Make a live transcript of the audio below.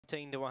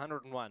19 to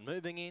 101.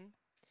 Moving in.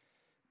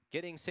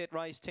 Getting set,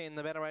 race 10,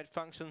 the Ballarat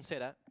function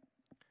setter.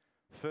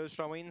 First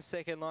row in,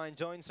 second line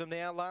joins them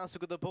now. Last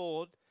look at the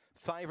board.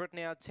 Favourite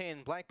now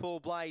 10. Blackpool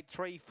Blade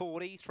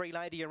 340. 3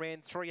 Lady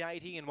Around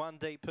 380 and 1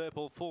 Deep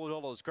Purple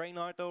 $4. Green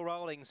light all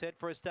rolling, set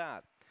for a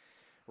start.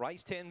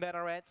 Race 10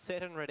 Ballarat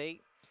set and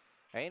ready.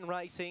 And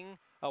racing.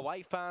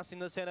 Away fast in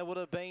the centre would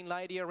have been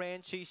Lady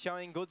Around. She's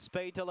showing good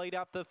speed to lead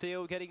up the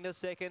field. Getting to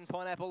second.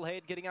 Pineapple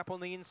Head getting up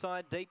on the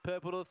inside. Deep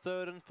Purple to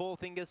third and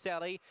fourth. Inga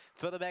Sally.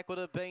 Further back would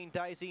have been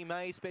Daisy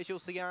May. Special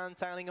Sian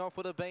tailing off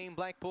would have been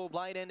Blackpool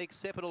Blade and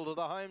Acceptable to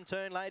the home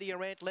turn. Lady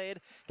Around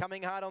led.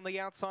 Coming hard on the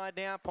outside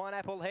now.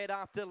 Pineapple Head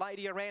after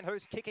Lady Around,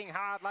 who's kicking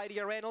hard.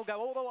 Lady Around will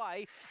go all the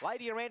way.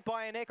 Lady Around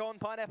by a neck on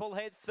Pineapple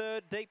Head.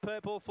 Third. Deep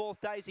Purple.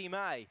 Fourth. Daisy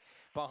May.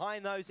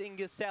 Behind those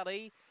Inga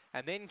Sally.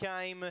 And then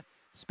came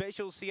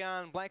Special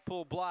Sian,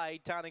 Blackpool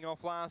Blade, tailing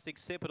off last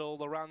Acceptable,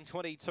 the run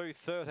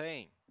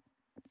 22.13.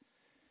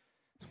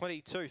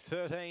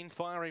 22.13,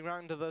 firing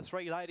run to the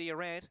 3 Lady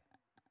Around.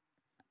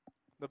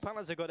 The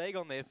punters have got egg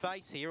on their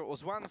face here. It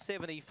was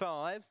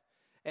 175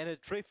 and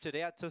it drifted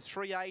out to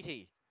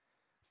 380.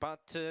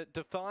 But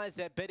defies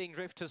that betting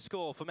drift to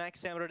score for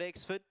Max Sammett at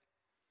Exford.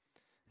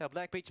 Now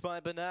Black Beach by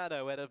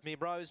Bernardo out of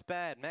Mibro's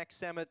Bad. Max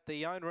Sammett,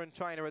 the owner and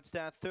trainer at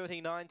start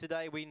 39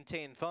 today, win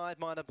 10. 5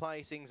 minor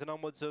placings and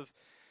onwards of,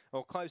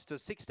 or close to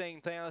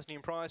 16,000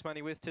 in prize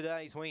money with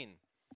today's win.